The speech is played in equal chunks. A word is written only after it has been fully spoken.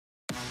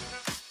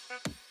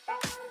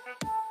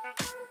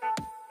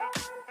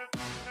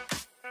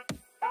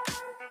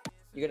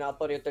You gonna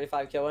upload your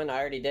 35 kill win? I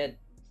already did.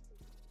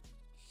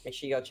 Make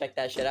sure you go check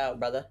that shit out,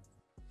 brother.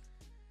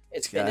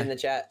 It's pinned in the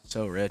chat.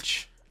 So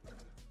rich.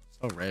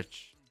 So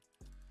rich.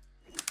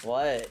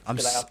 What?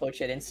 Because I upload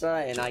shit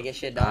Insta and I get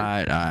shit done?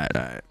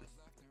 Alright.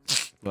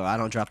 Well, I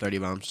don't drop 30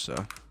 bombs, so.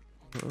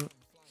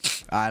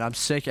 Alright, I'm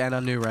sick and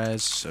on new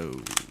res, so.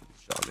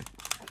 Show me.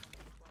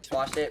 Just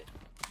watched it.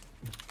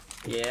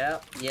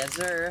 Yep. Yes,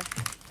 sir.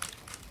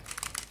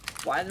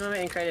 Why does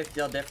movement in creative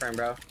feel different,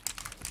 bro?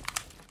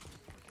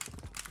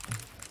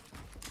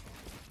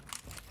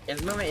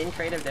 Is movement in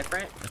creative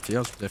different? It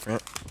feels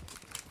different.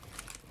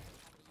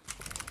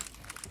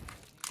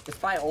 It's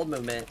probably old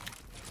movement.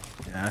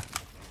 Yeah.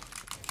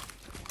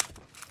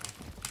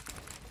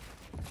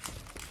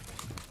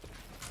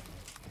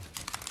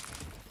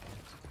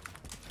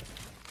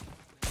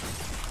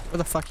 Where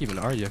the fuck even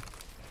are you?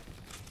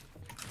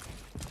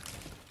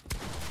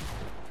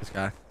 This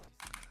guy.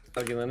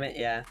 OG movement,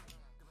 yeah.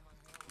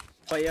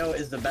 Playo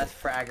is the best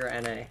fragger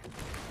NA.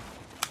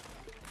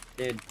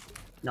 Dude,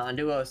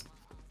 non-duos.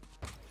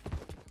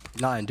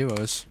 Not in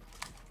duos.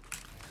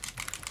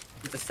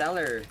 He's a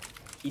seller.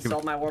 He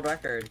sold my world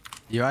record.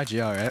 You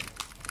IGL, right?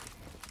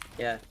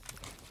 Yeah.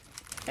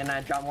 And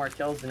I dropped more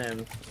kills than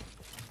him.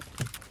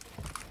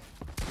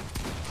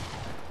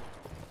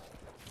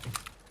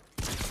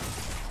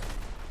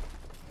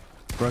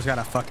 Bro's got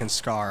a fucking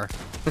scar.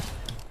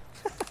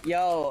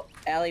 Yo,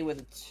 Allie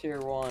with a tier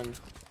 1.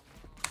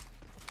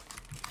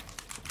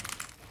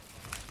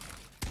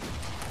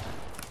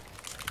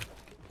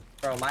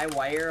 Bro, my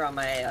wire on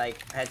my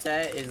like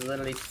headset is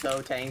literally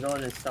so tangled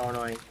and it's so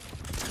annoying.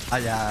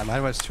 Yeah,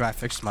 mine was too. I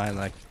fixed mine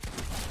like.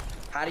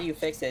 How do you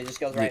fix it? It just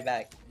goes right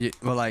back.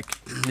 Well, like,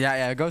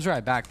 yeah, it goes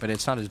right back, but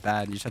it's not as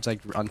bad. You just have to like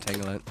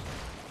untangle it.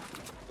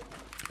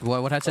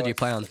 What headset do you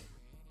play on?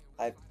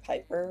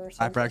 Hyper or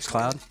something? HyperX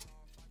Cloud?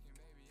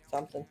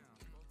 Something.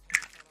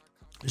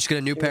 Just get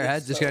a new pair of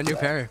heads. Just get a new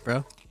pair,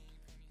 bro.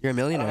 You're a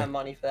millionaire. I don't have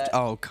money for that.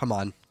 Oh, come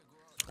on.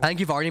 I think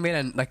you've already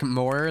made like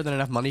more than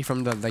enough money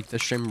from the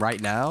stream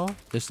right now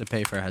just to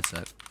pay for a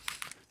headset,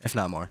 if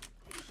not more.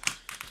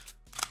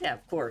 Yeah,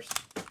 of course.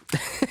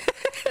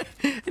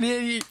 and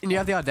you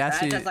have the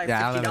audacity. Like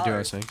yeah, I don't have a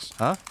duo $50. things.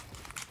 Huh?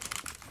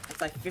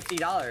 It's like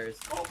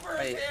 $50.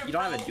 Wait, you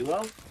don't have a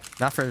duo?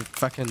 Not for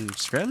fucking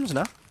scrims,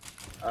 no.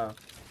 Oh.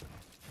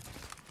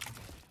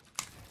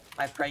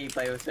 I pray you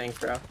play with things,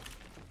 bro.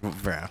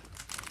 Bro.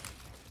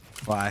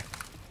 Why?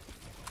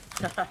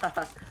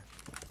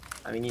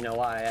 I mean, you know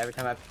why. Every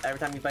time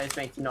you play this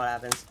thing, you know what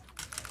happens.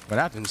 What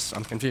happens?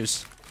 I'm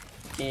confused.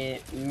 Me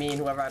and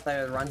whoever I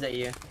play with runs at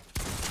you.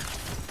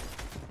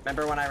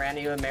 Remember when I ran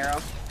at you in Marrow?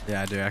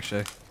 Yeah, I do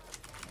actually.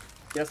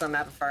 You know some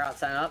map before I got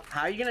sign up?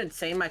 How are you gonna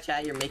say in my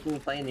chat you're making me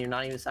play and you're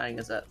not even signing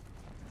us up?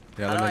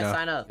 Yeah, How let do me I know.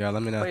 sign up? Yeah,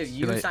 let me know. Wait,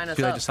 you sign us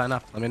Too late up. to sign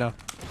up. Let me know.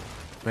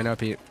 Let me know,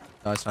 Pete.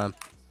 Oh, it's fine.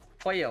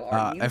 Poyo,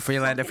 are you If we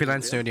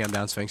land snooty, I'm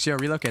down Sphinx. Yo,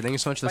 relocate. Thank you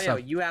so much for the Poyo,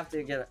 sub. you have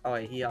to get. Oh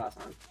wait, he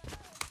awesome.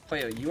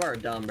 Poyo, you are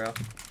dumb, bro.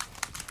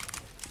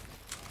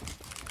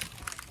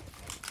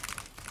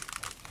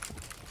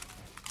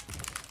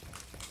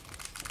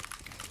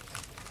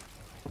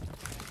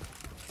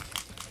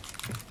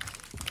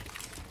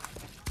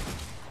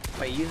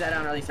 Wait, use that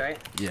on release, right?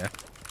 Yeah.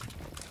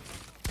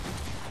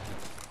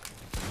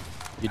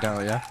 You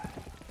down? Yeah.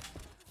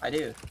 I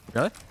do.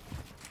 Really?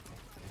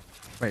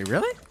 Wait,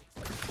 really?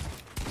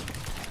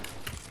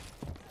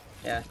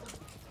 Yeah.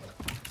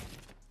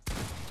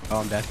 Oh,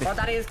 I'm dead. Bro, I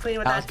thought he was clean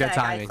with That that was good tag.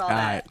 timing. I saw All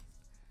that. right.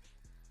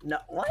 No,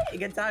 what?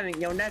 Good timing.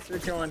 Yo, next we're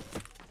chilling.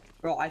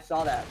 Bro, I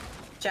saw that.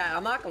 Chat,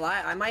 I'm not gonna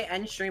lie. I might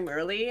end stream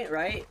early,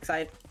 right?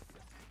 Because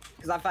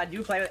if I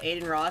do play with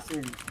Aiden Ross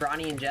and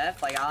Bronny and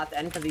Jeff, like I'll have to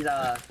end because he's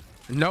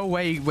No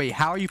way. Wait,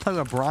 how are you playing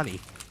with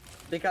Bronny?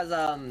 Because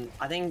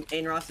I think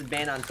Aiden Ross is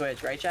banned on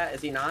Twitch, right, chat?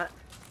 Is he not?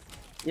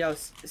 Yo,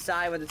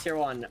 Sai with the tier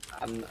 1.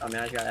 I mean, I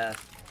just gotta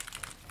ask.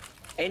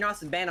 Aiden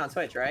Ross is banned on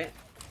Twitch, right?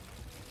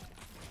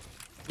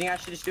 You think I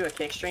should just do a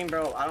kick stream,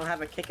 bro? I don't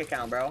have a kick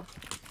account, bro.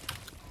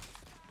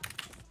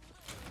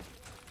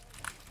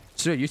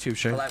 Let's do a YouTube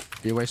stream.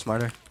 You're way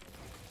smarter.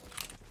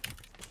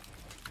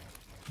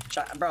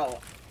 Bro,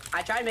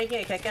 I tried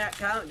making a kick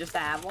account just to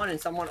have one, and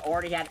someone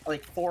already had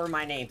like 4 of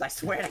my names. I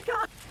swear to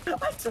God.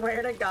 I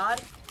swear to God.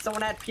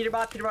 Someone had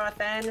Peterbot, Peterbot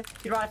FN,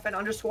 Peterbot FN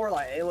 _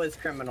 like it was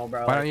criminal,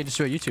 bro. Why don't you just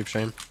do a YouTube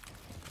stream?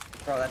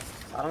 Bro, that's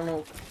I don't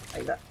know.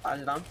 Like that, I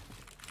just don't.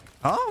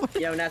 Oh.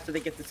 Yo, Nats, did they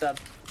get the sub?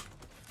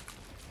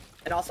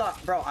 And also,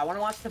 bro, I want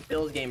to watch the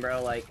Bills game,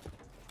 bro. Like,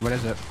 What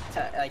is it?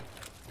 like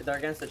they're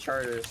against the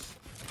Chargers.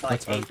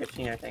 Like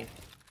 8:15, I think.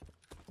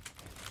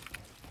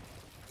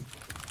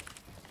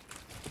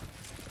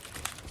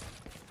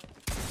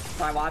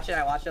 So I watch it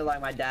with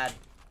like my dad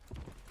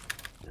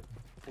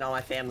and all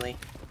my family.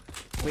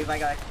 We have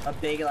like a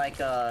big like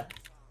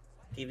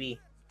TV.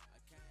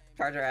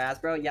 Charger ass,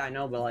 bro. Yeah, I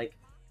know, but like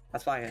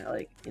that's fine.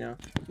 Like, you know.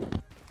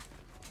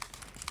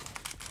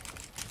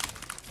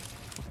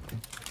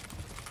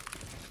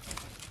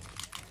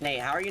 Nate,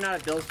 how are you not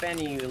a Bills fan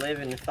and you live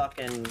in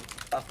fucking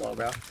Buffalo,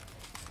 bro?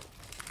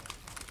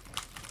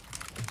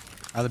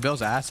 Are the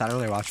Bills ass? I don't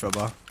really watch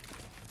football.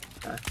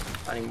 Not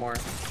anymore.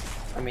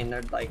 I mean,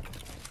 they're like,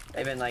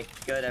 they've been like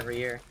good every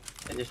year.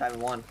 They just haven't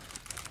won.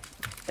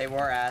 They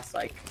were ass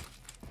like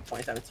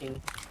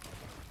 2017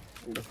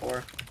 and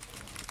before.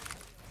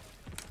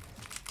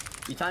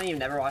 You telling me you've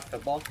never watched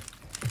football?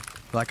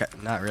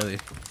 Like, not really.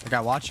 Like,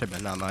 I watch it,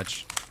 but not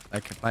much.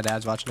 Like, if my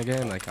dad's watching a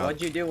game, like,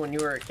 what'd you do when you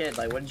were a kid?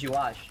 Like, what did you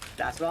watch?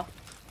 Basketball?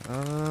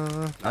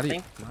 Not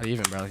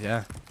even, bro.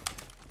 Yeah.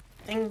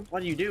 What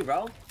did you do,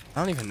 bro?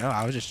 I don't even know.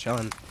 I was just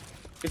chilling.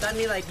 You're telling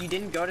me like you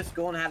didn't go to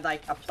school and have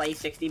like a Play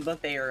 60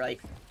 book that your like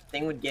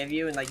thing would give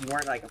you, and like you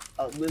weren't like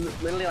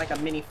literally like a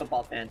mini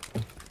football fan.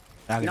 You know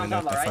what I'm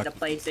talking about, right? The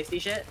Play 60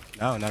 shit?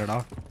 No, not at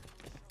all.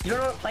 You don't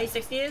know what Play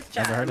 60 is?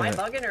 Chat, Never heard am I of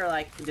it. bugging or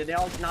like did they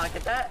all not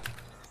get that?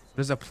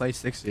 What is a Play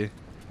 60?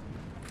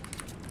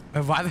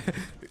 Why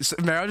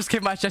Mero just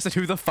came my chest and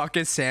who the fuck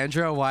is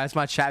Sandro? Why is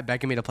my chat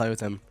begging me to play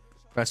with him?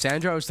 Bro,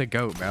 Sandro is the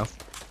GOAT, bro.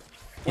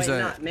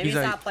 Maybe it's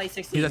not Play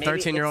 60. He's a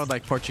 13-year-old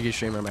like Portuguese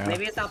streamer, man.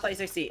 Maybe it's not Play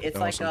 60. It's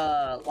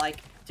awesome. like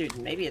dude,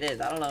 maybe it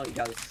is. I don't know, you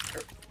guys.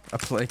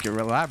 Like,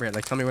 elaborate.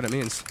 Like, tell me what it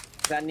means.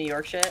 Is that New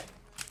York shit?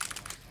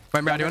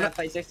 Wait, bro, do you want to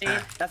Play 60?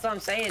 That's what I'm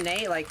saying,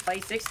 Nate. Like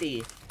Play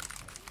 60.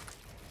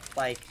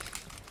 Like,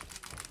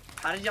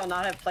 how did y'all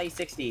not have Play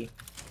 60?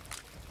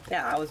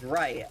 Yeah, I was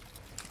right.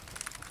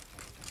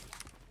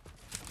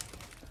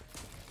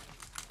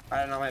 I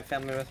don't know my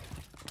family with.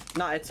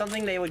 No, it's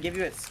something they would give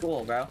you at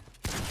school, bro.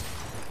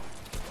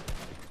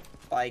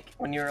 Like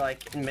when you were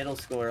like in middle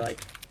school or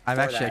like. I've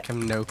actually have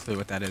no clue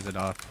what that is at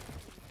all.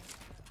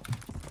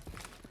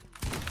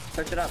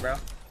 Search it up, bro.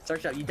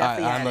 Search it up. You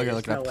definitely I'm gonna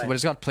look it up. What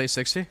is it called? Play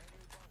 60?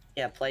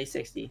 Yeah, Play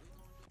 60.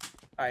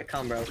 All right,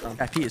 come, bro. Come.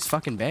 Pete is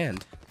fucking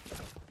banned.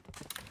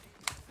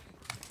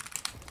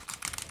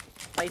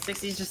 Play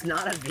 60 is just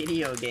not a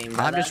video game,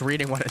 bro. I'm just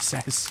reading what it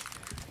says.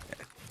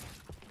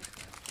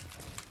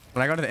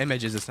 When I go to the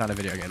images, it's not a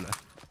video game, though.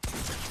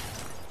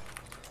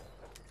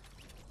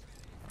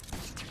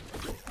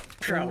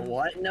 Bro,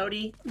 what,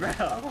 Nodi? Bro,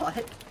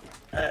 what?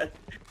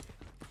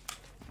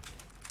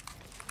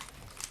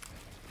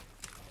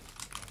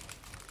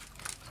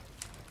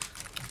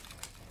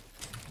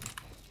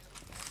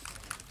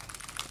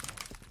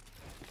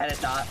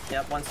 Edit dot.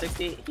 Yep,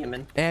 160,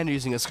 human. And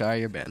using a sky,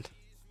 you're banned.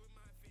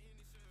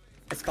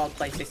 It's called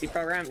Play 60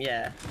 program?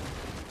 Yeah.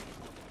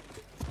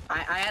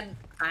 I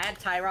had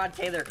Tyrod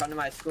Taylor come to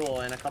my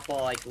school and a couple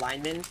like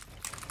linemen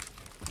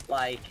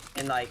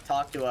and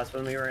talk to us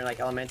when we were in like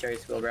elementary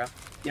school, bro.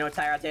 You know what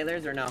Tyrod Taylor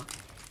is or no?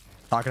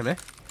 Talking to me?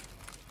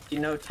 Do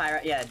you know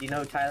Tyrod? Yeah, do you know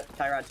who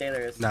Tyrod Taylor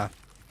is? No.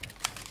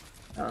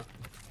 Oh.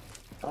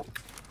 Oh.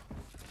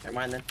 Never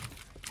mind then.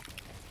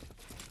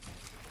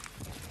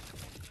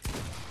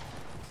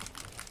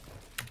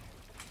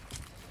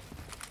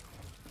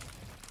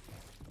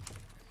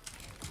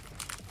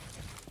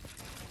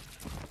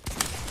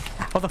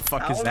 How the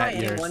fuck is that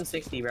yours?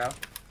 160, bro.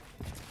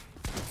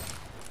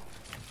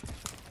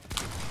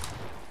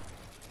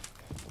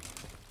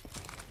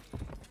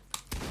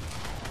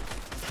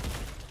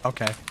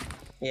 Okay.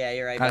 Yeah,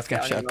 you're right. I just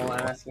got I don't know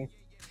what I'm asking.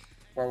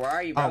 Where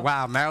are you, bro? Oh,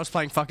 wow. Mero's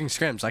playing fucking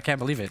scrims. I can't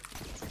believe it.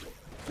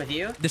 With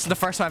you? This is the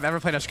first time I've ever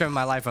played a scrim in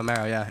my life on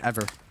Mero. Yeah,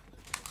 ever.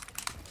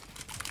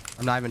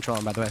 I'm not even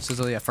trolling, by the way. This is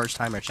literally a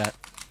first-timer, chat.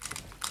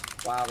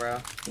 Wow, bro.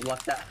 You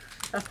lucked out.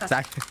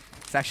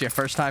 It's actually a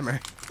first-timer.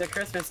 It's a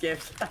Christmas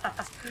gift.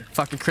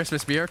 Fucking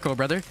Christmas miracle,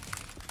 brother.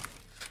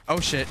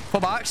 Oh, shit.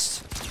 Full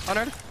box.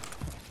 100.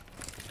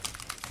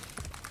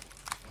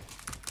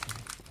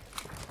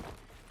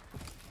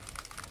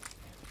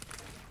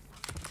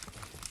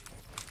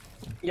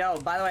 Yo,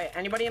 by the way,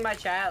 anybody in my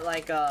chat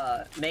like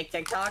make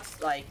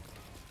TikToks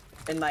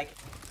and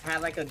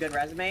have like a good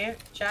resume,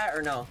 chat,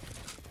 or no?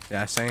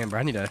 Yeah, same,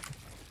 bro. I need to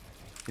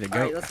go.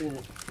 Alright, listen.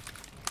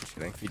 Just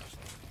kidding.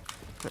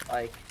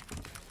 Like,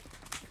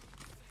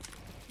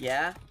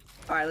 yeah.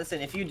 Alright,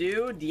 listen. If you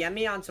do, DM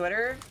me on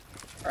Twitter,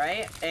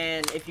 right?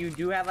 And if you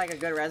do have like a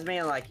good resume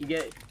and like you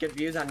get good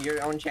views on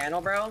your own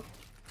channel, bro,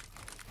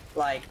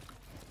 like,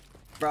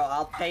 bro,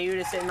 I'll pay you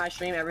to sit in my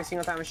stream every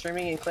single time I'm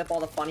streaming and clip all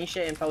the funny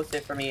shit and post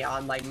it for me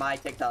on like my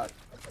TikTok.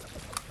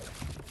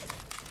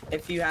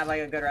 If you have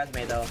like a good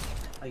resume though,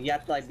 like, you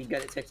have to like be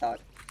good at TikTok.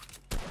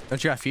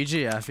 Don't you got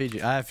Fiji? Yeah,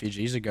 Fiji. I have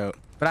Fiji. He's a GOAT.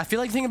 But I feel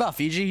like the thing about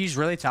Fiji, he's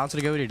really talented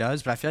to do what he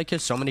does, but I feel like he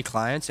has so many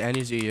clients and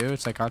he's EU,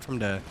 it's like hard for him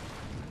to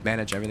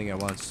manage everything at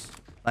once.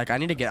 Like I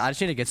just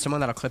need to get someone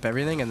that'll clip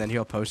everything and then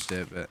he'll post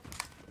it, but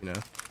you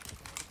know.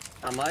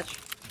 How much?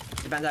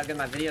 Depends how good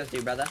my videos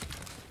do, brother.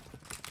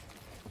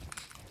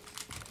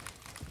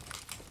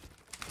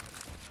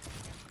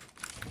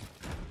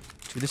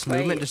 Dude, this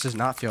movement just does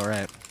not feel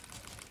right.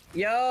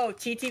 Yo,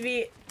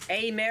 TTV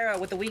A Mara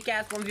with the weak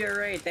ass 1v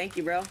raid. Thank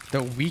you, bro.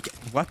 The weak,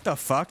 what the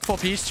fuck? Full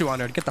piece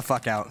 200. Get the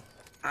fuck out.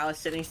 I was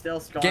sitting still,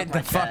 scrolling. Get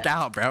the fuck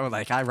out, bro.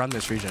 Like I run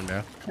this region,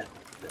 bro.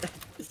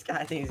 This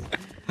guy thinks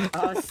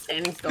I was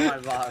standing still in my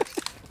box.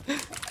 Who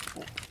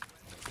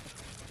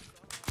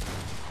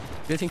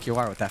do you think you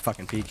are with that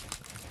fucking peak?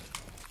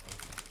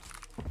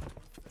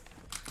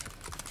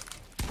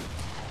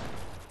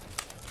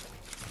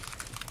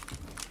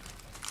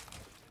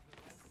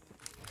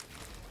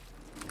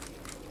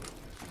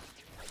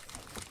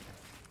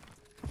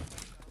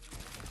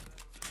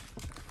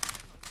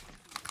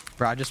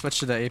 Bro, I just switched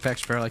to the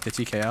Apex Pro, like the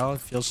TKL.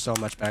 It feels so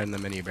much better than the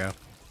Mini, bro.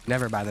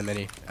 Never buy the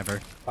Mini, ever.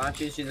 Why don't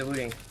you just use the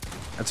looting?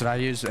 That's what I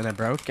use, and it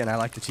broke, and I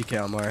like the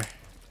TKL more.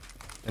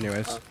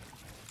 Anyways. Do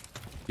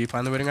you play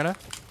on the Wooting right now?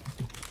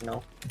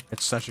 No.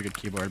 It's such a good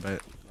keyboard, but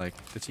like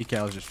the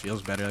TKL just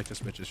feels better. Like the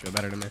switches feel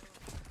better to me.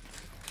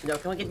 Yo,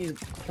 can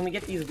we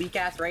get these weak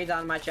ass raids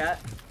on my chat?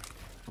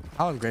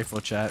 How ungrateful,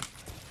 chat.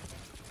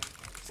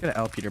 Let's get an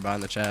L Peterbot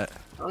in the chat.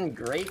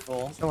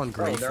 Ungrateful. So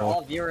ungrateful. Bro, they're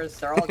all viewers.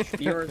 They're all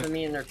viewers of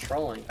me, and they're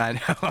trolling. I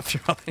know. I'm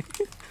trolling.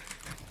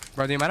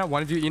 Bro, the amount of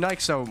one view, you know, like,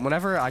 so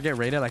whenever I get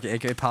rated, like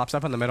it pops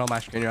up in the middle of my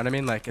screen. You know what I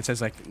mean? Like it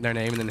says like their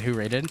name and then who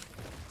rated.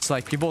 So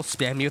like people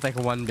spam me with like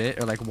 1 bit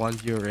or like 1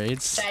 view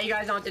raids. Yeah, you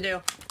guys know what to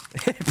do.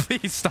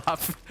 Please stop.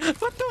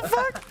 What the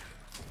fuck?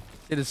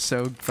 It is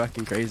so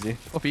fucking crazy.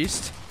 Up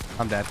east.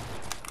 I'm dead.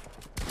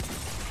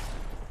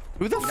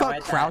 Who the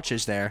fuck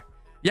crouches there?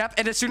 Yep,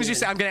 and as soon as you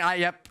say I'm getting,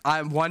 yep,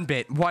 I'm 1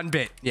 bit. 1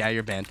 bit. Yeah,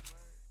 you're banned.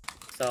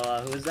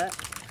 So, who is that?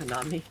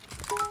 Not me.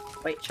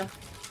 Wait, chill.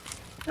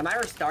 Am I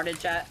restarted,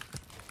 chat?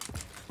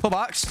 Full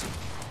boxed.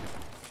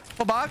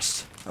 Full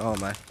boxed. Oh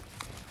my.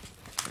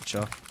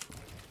 Chill.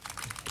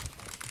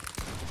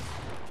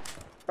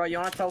 Bro, you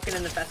want a token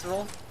in the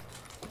festival?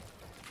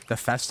 The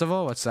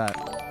festival? What's that?